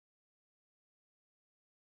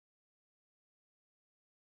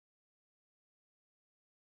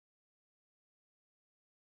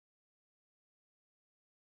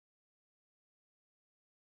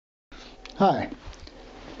Hi,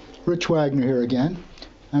 Rich Wagner here again.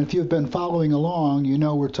 And if you've been following along, you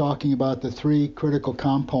know we're talking about the three critical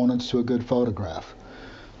components to a good photograph.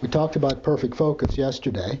 We talked about perfect focus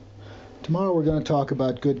yesterday. Tomorrow we're going to talk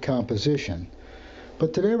about good composition.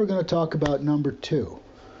 But today we're going to talk about number 2,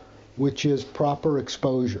 which is proper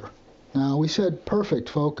exposure. Now we said perfect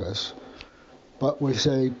focus, but we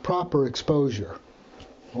say proper exposure.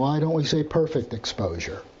 Why don't we say perfect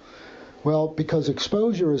exposure? Well, because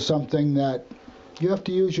exposure is something that you have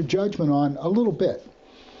to use your judgment on a little bit.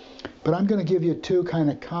 But I'm going to give you two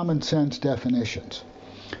kind of common sense definitions.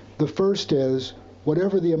 The first is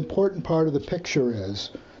whatever the important part of the picture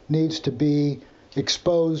is needs to be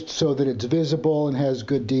exposed so that it's visible and has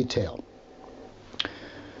good detail.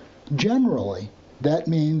 Generally, that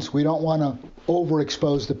means we don't want to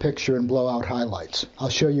overexpose the picture and blow out highlights. I'll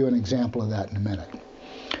show you an example of that in a minute.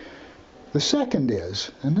 The second is,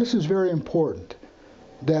 and this is very important,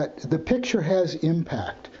 that the picture has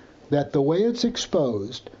impact, that the way it's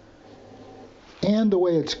exposed and the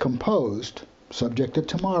way it's composed, subject to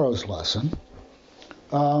tomorrow's lesson,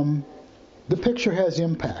 the picture has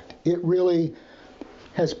impact. It really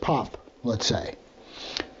has pop, let's say.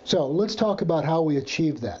 So let's talk about how we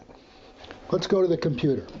achieve that. Let's go to the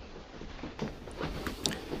computer.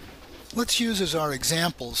 Let's use as our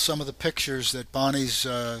examples some of the pictures that Bonnie's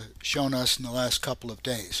shown us in the last couple of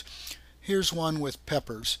days. Here's one with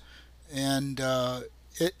peppers, and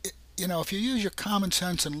you know, if you use your common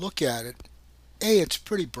sense and look at it, it's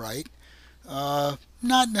pretty bright,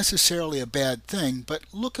 not necessarily a bad thing, but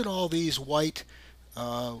look at all these white,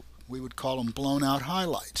 we would call them blown out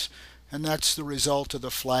highlights, and that's the result of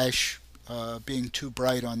the flash being too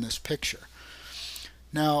bright on this picture.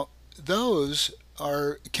 Now those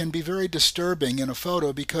can be very disturbing in a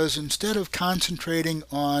photo because instead of concentrating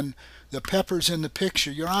on the peppers in the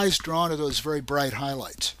picture, your eye's drawn to those very bright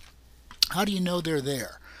highlights. How do you know they're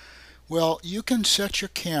there? Well, you can set your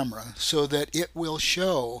camera so that it will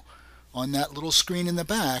show on that little screen in the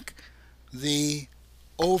back the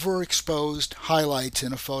overexposed highlights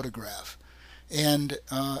in a photograph. And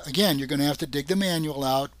again, you're going to have to dig the manual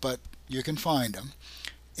out, but you can find them.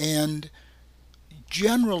 And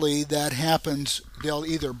generally that happens, they'll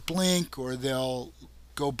either blink or they'll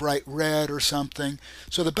go bright red or something.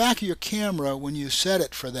 So the back of your camera, when you set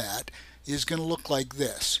it for that, is going to look like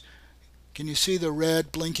this. Can you see the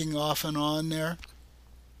red blinking off and on there?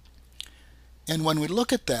 And when we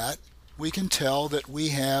look at that, we can tell that we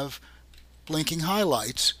have blinking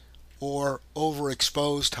highlights or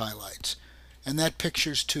overexposed highlights, and that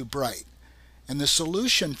picture's too bright. And the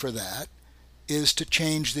solution for that is to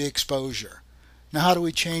change the exposure. Now, how do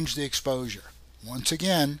we change the exposure? Once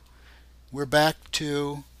again, we're back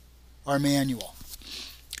to our manual.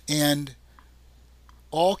 And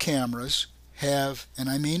all cameras have, and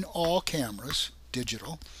I mean all cameras,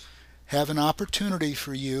 digital, have an opportunity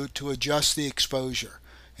for you to adjust the exposure.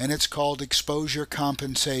 And it's called exposure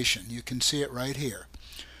compensation. You can see it right here.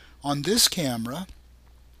 On this camera,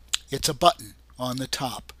 it's a button on the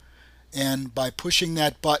top. And by pushing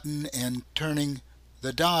that button and turning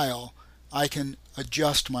the dial, I can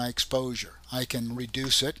adjust my exposure. I can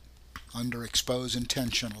reduce it, underexpose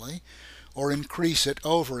intentionally, or increase it,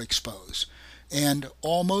 overexpose. And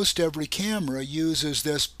almost every camera uses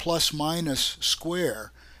this plus minus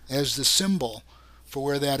square as the symbol for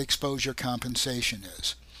where that exposure compensation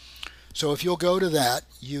is. So if you'll go to that,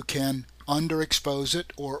 you can underexpose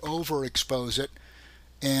it or overexpose it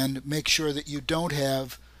and make sure that you don't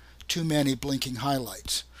have too many blinking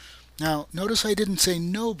highlights. Now, notice I didn't say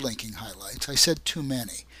no blinking highlights. I said too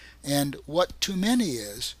many. And what too many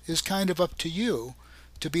is kind of up to you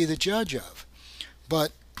to be the judge of.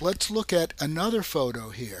 But let's look at another photo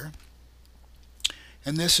here.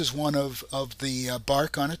 And this is one of the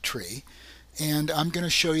bark on a tree. And I'm going to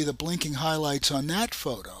show you the blinking highlights on that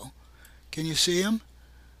photo. Can you see them?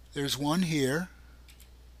 There's one here.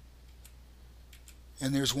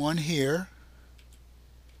 And there's one here.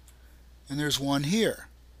 And there's one here.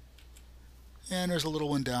 And there's a little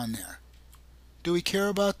one down there. Do we care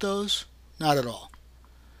about those? Not at all.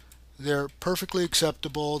 They're perfectly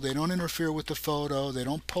acceptable. They don't interfere with the photo. They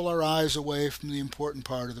don't pull our eyes away from the important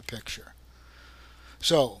part of the picture.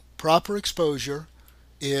 So, proper exposure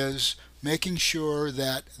is making sure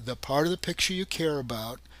that the part of the picture you care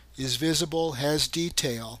about is visible, has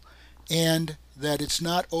detail, and that it's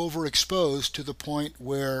not overexposed to the point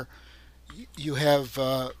where you have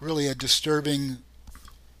really a disturbing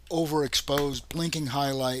overexposed blinking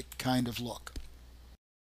highlight kind of look.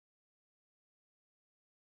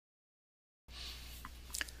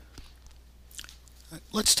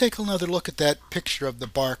 Let's take another look at that picture of the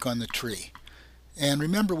bark on the tree. And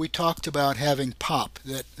remember, we talked about having pop,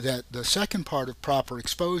 that the second part of proper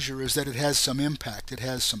exposure is that it has some impact, it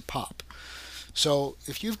has some pop. So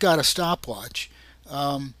if you've got a stopwatch,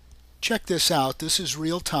 check this out. This is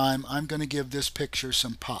real time. I'm going to give this picture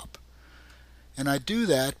some pop. And I do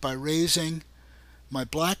that by raising my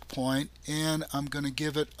black point, and I'm going to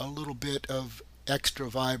give it a little bit of extra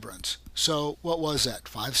vibrance. So what was that,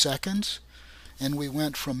 5 seconds? And we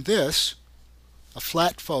went from this, a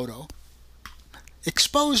flat photo,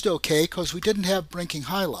 exposed okay because we didn't have blinking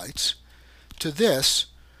highlights, to this,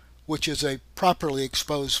 which is a properly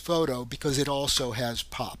exposed photo because it also has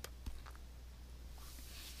pop.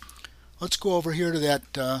 Let's go over here to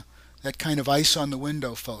that kind of ice on the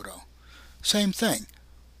window photo. Same thing.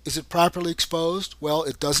 Is it properly exposed? Well,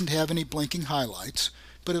 it doesn't have any blinking highlights,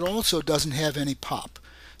 but it also doesn't have any pop.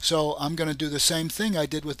 So I'm going to do the same thing I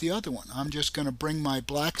did with the other one. I'm just going to bring my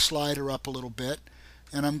black slider up a little bit,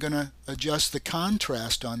 and I'm going to adjust the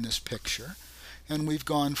contrast on this picture. And we've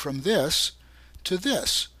gone from this to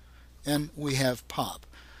this, and we have pop.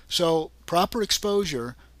 So proper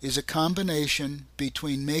exposure is a combination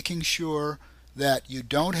between making sure that you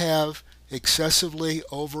don't have excessively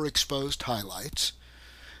overexposed highlights,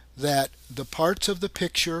 that the parts of the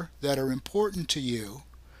picture that are important to you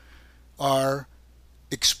are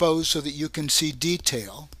exposed so that you can see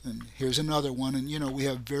detail. And here's another one, and we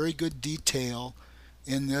have very good detail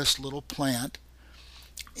in this little plant,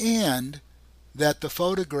 and that the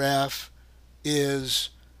photograph has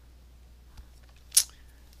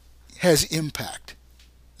impact,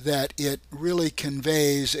 that it really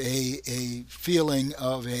conveys a feeling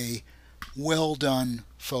of a well done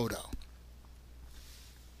photo.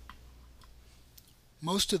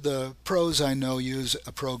 Most of the pros I know use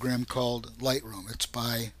a program called Lightroom. It's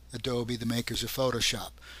by Adobe, the makers of Photoshop.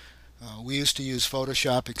 We used to use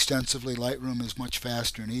Photoshop extensively. Lightroom is much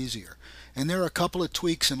faster and easier. And there are a couple of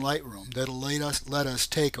tweaks in Lightroom that'll let us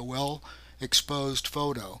take a well-exposed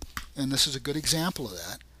photo, and this is a good example of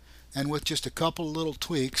that. And with just a couple of little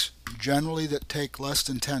tweaks, generally that take less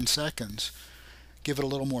than 10 seconds, give it a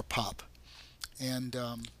little more pop. And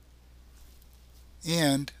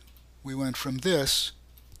we went from this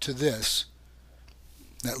to this.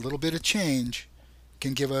 That little bit of change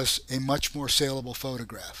can give us a much more saleable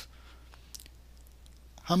photograph.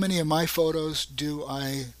 How many of my photos do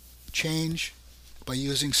I change by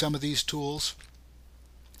using some of these tools?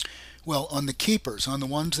 Well, on the keepers, on the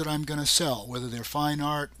ones that I'm going to sell, whether they're fine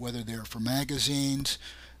art, whether they're for magazines,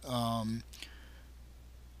 the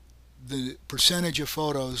percentage of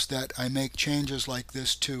photos that I make changes like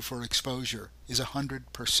this to for exposure is 100%.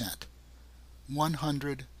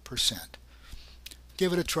 100%.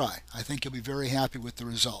 Give it a try. I think you'll be very happy with the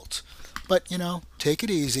results. But, take it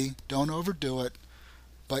easy. Don't overdo it.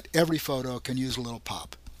 But every photo can use a little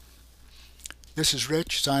pop. This is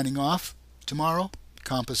Rich signing off. Tomorrow,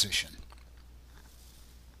 composition.